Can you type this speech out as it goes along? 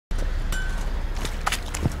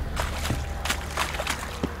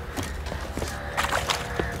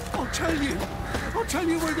I'll tell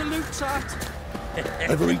you where the loot's at.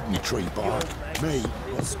 Ever eaten tree bark? Me?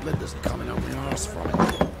 Well, splinters coming out my arse from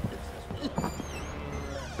it.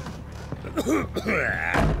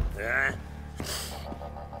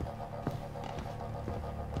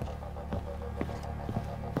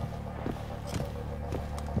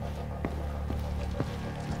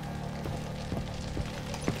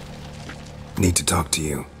 Need to talk to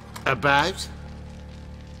you. About?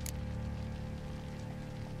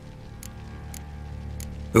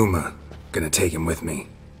 Uma. Gonna take him with me.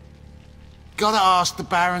 Gotta ask the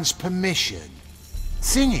Baron's permission.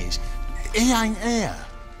 Thing is, he ain't here.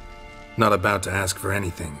 Not about to ask for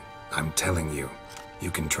anything. I'm telling you.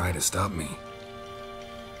 You can try to stop me.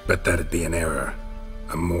 But that'd be an error.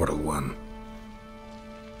 A mortal one.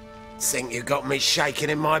 Think you got me shaking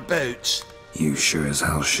in my boots? You sure as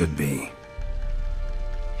hell should be.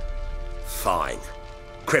 Fine.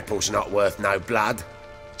 Cripple's not worth no blood.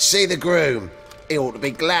 See the groom. He ought to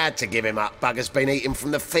be glad to give him up. Bugger's been eating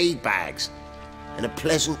from the feed bags. And a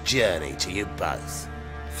pleasant journey to you both.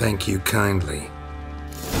 Thank you kindly.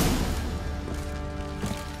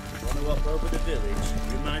 Want to walk over the village?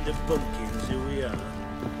 Remind the bumpkins who we are.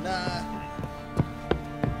 Nah.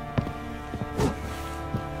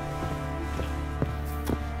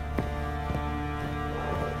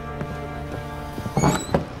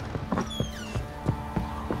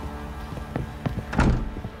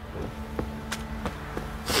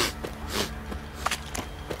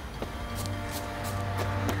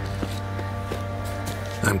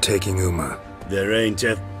 I'm taking Uma. There ain't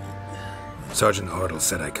a... Sergeant Hartle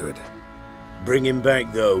said I could. Bring him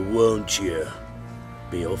back though, won't you?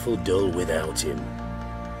 Be awful dull without him.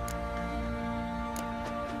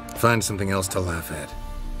 Find something else to laugh at.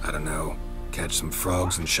 I don't know. Catch some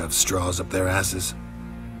frogs and shove straws up their asses.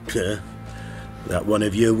 Huh? That one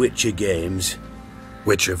of your Witcher games?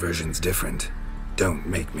 Witcher version's different. Don't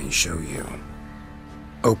make me show you.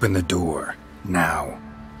 Open the door. Now.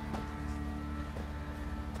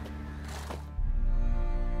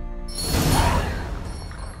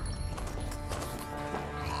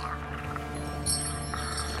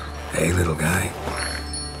 Hey, little guy.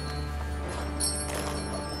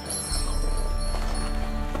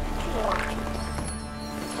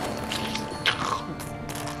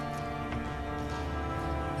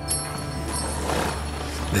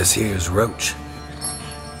 This here's Roach.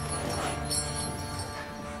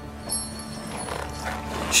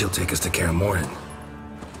 She'll take us to Kaer Morhen.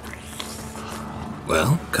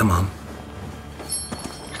 Well, come on.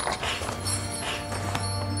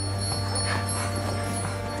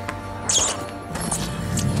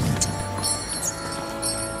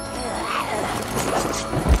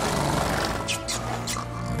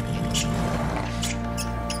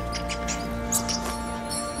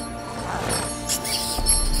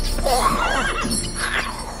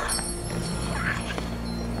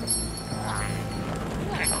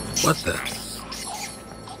 What the?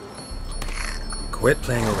 Quit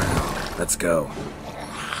playing around. Let's go.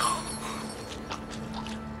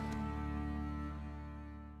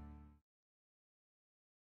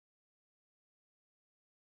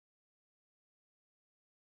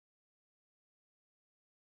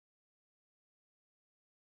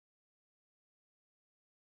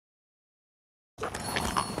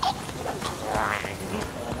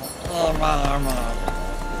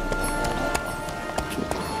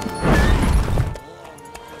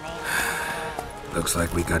 Looks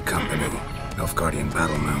like we got company. Nilfgaardian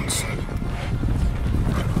battle mounts.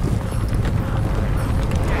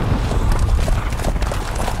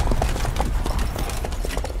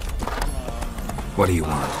 What do you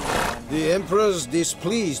want? The Emperor's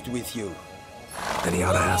displeased with you. Then he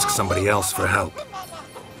ought to ask somebody else for help.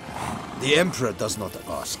 The Emperor does not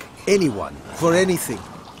ask anyone for anything.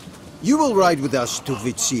 You will ride with us to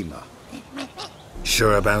Vitsima.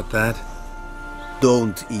 Sure about that?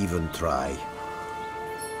 Don't even try.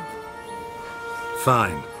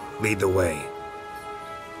 Fine. Lead the way.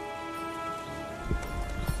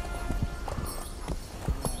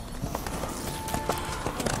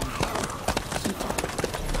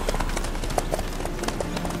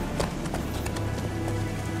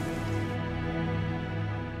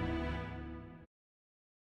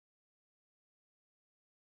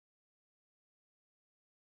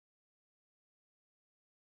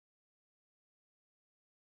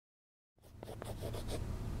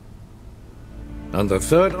 And the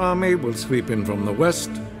Third Army will sweep in from the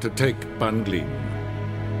west to take Banglin.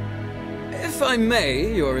 If I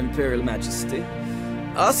may, Your Imperial Majesty,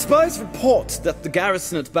 our spies report that the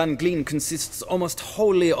garrison at Banglin consists almost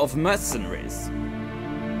wholly of mercenaries.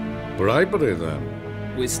 Bribery, then.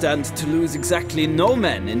 We stand to lose exactly no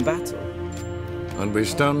men in battle. And we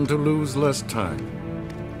stand to lose less time.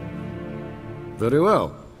 Very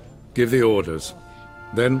well. Give the orders.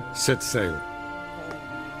 Then set sail.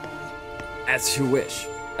 As you wish.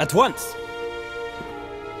 At once!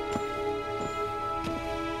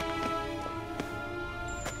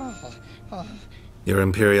 Your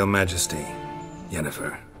Imperial Majesty,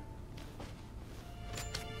 Yennefer.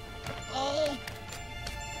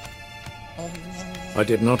 I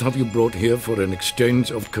did not have you brought here for an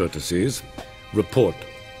exchange of courtesies. Report.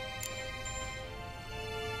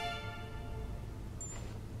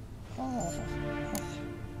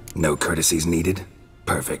 No courtesies needed?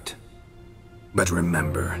 Perfect. But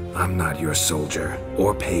remember, I'm not your soldier,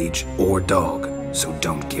 or page, or dog, so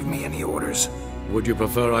don't give me any orders. Would you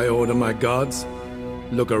prefer I order my guards?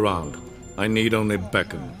 Look around. I need only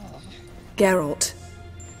beckon. Geralt.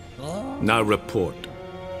 Now report.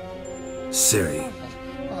 Ciri.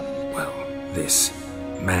 Well, this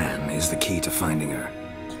man is the key to finding her.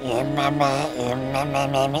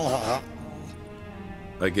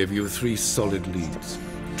 I give you 3 solid leads.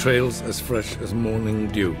 Trails as fresh as morning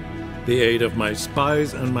dew. The aid of my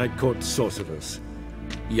spies and my court sorcerers.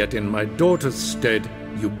 Yet in my daughter's stead,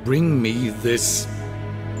 you bring me this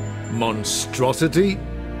monstrosity?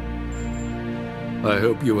 I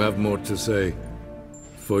hope you have more to say.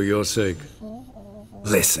 For your sake.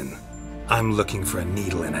 Listen, I'm looking for a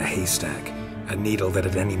needle in a haystack. A needle that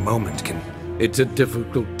at any moment can... It's a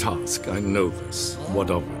difficult task, I know this. What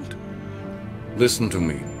of it? Listen to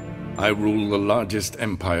me. I rule the largest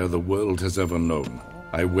empire the world has ever known.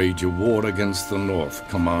 I wage a war against the North,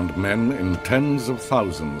 command men in tens of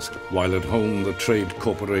thousands, while at home the trade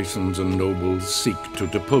corporations and nobles seek to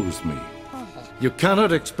depose me. You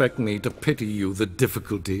cannot expect me to pity you the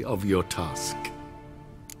difficulty of your task.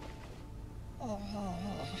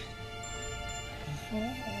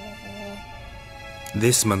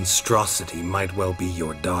 This monstrosity might well be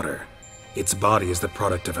your daughter. Its body is the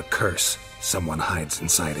product of a curse. Someone hides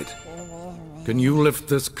inside it. Can you lift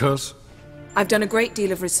this curse? I've done a great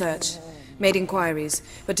deal of research, made inquiries,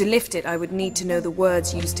 but to lift it I would need to know the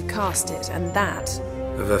words used to cast it, and that...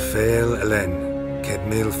 Vafael Elen,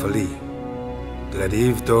 Kedmil Fali.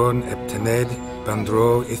 Gladiv Dorn Eptened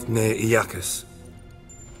Bandro Ithne Iacus.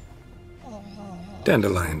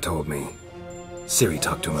 Dandelion told me. Ciri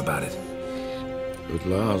talked to him about it. At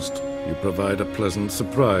last, you provide a pleasant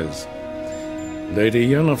surprise. Lady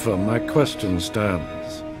Yennefer, my question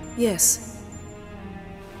stands. Yes.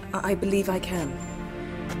 I believe I can.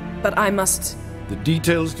 But I must... The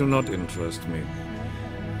details do not interest me.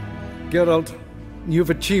 Geralt, you've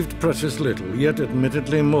achieved precious little, yet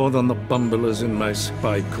admittedly more than the bumblers in my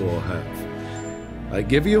spy corps have. I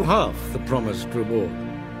give you half the promised reward.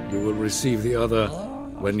 You will receive the other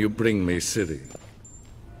when you bring me Ciri.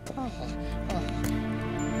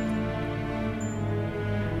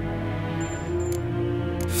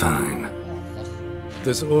 Fine.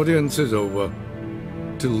 This audience is over.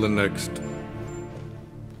 Till the next.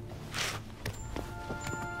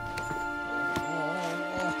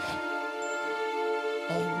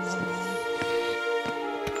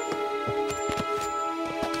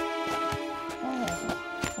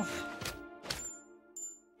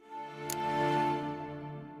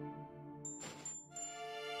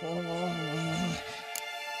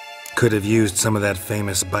 Could have used some of that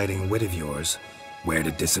famous biting wit of yours. Where'd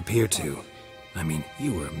it disappear to? I mean,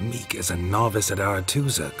 you were meek as a novice at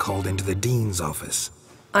Aretusa called into the Dean's office.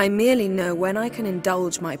 I merely know when I can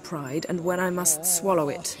indulge my pride and when I must swallow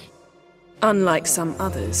it. Unlike some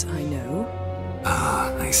others, I know.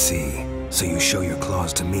 Ah, I see. So you show your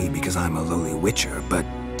claws to me because I'm a lowly witcher, but...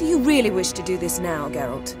 Do you really wish to do this now,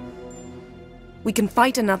 Geralt? We can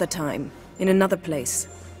fight another time, in another place,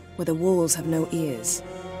 where the walls have no ears.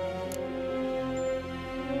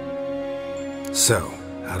 So,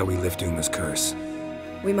 how do we lift Uma's curse?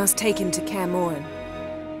 We must take him to Kaer Morhen.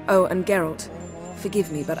 Oh, and Geralt, forgive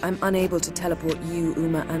me, but I'm unable to teleport you,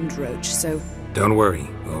 Uma, and Roach, so... Don't worry,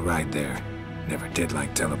 we'll ride there. Never did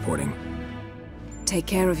like teleporting. Take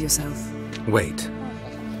care of yourself. Wait.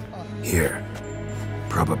 Here.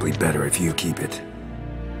 Probably better if you keep it.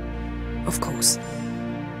 Of course.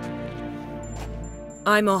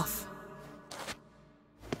 I'm off.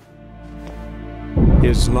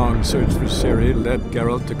 His long search for Ciri led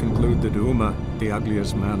Geralt to conclude that Uma, the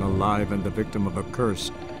ugliest man alive and the victim of a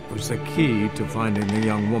curse, was the key to finding the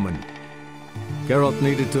young woman. Geralt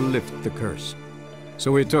needed to lift the curse,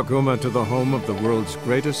 so he took Uma to the home of the world's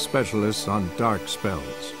greatest specialists on dark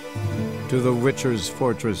spells, to the Witcher's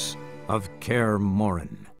fortress of Kaer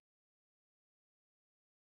Morhen.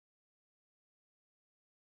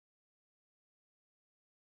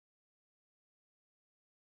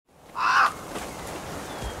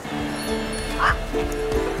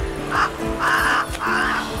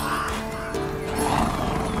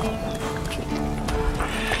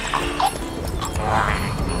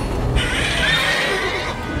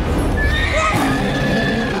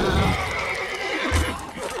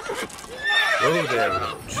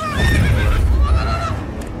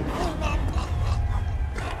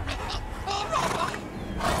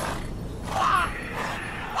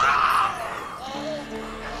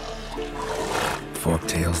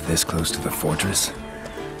 this close to the fortress?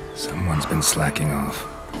 Someone's been slacking off.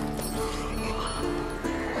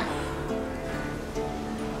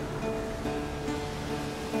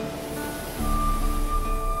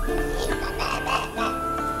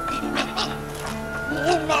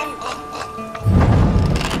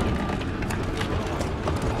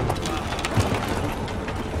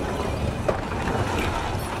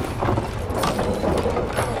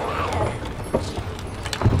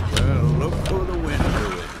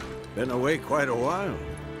 Been away quite a while.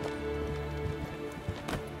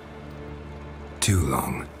 Too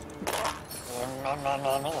long.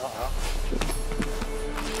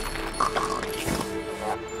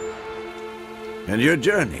 And your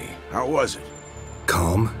journey, how was it?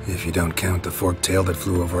 Calm, if you don't count the forked tail that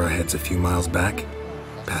flew over our heads a few miles back.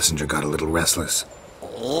 Passenger got a little restless.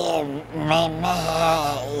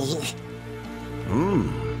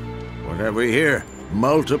 What have we here?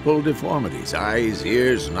 Multiple deformities. Eyes,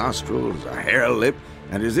 ears, nostrils, a hair lip.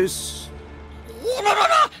 And is this...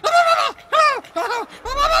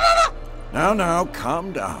 Now,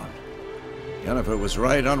 calm down. Yennefer was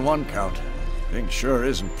right on one count. Thing sure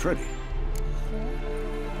isn't pretty.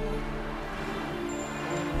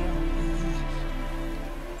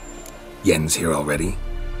 Yen's here already?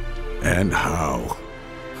 And how?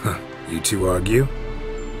 Huh. You two argue?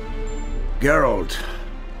 Geralt,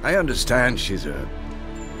 I understand she's a...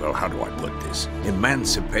 well, how do I put this?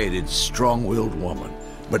 Emancipated, strong-willed woman.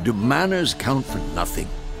 But do manners count for nothing?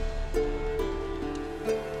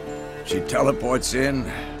 She teleports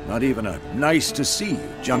in, not even a nice to see you,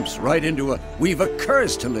 jumps right into a we've a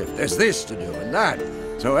curse to lift, there's this to do and that.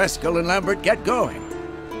 So Eskel and Lambert get going.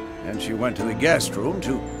 And she went to the guest room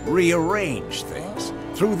to rearrange things.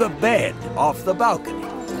 Through the bed, off the balcony.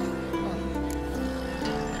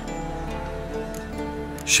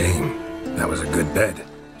 Shame. That was a good bed.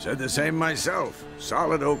 Said the same myself.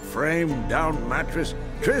 Solid oak frame, down mattress.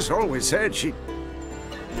 Triss always said she...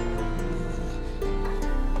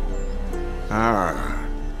 Ah,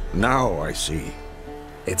 now I see.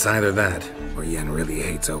 It's either that, or Yen really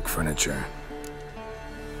hates oak furniture.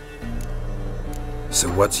 So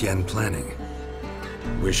what's Yen planning?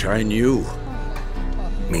 Wish I knew.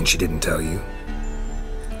 Mean she didn't tell you?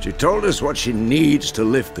 She told us what she needs to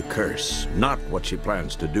lift the curse, not what she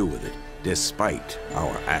plans to do with it, despite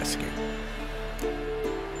our asking.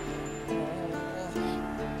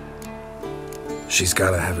 She's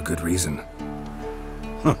gotta have a good reason.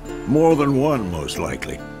 More than one, most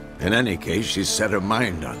likely. In any case, she's set her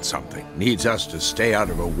mind on something. Needs us to stay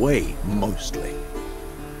out of her way, mostly.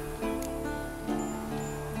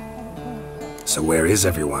 So where is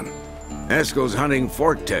everyone? Eskel's hunting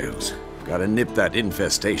forktails. Gotta nip that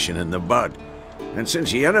infestation in the bud. And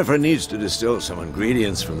since Yennefer needs to distill some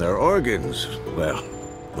ingredients from their organs, well,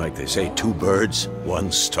 like they say, 2 birds,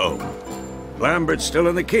 1 stone. Lambert's still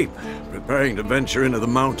in the keep, preparing to venture into the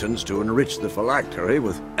mountains to enrich the phylactery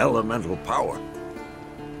with elemental power.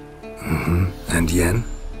 And Yen?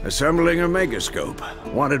 Assembling a megascope.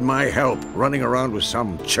 Wanted my help running around with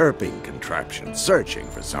some chirping contraption, searching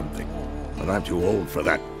for something. But I'm too old for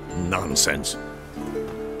that nonsense.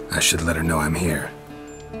 I should let her know I'm here.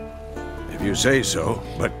 If you say so,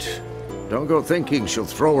 but don't go thinking she'll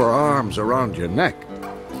throw her arms around your neck.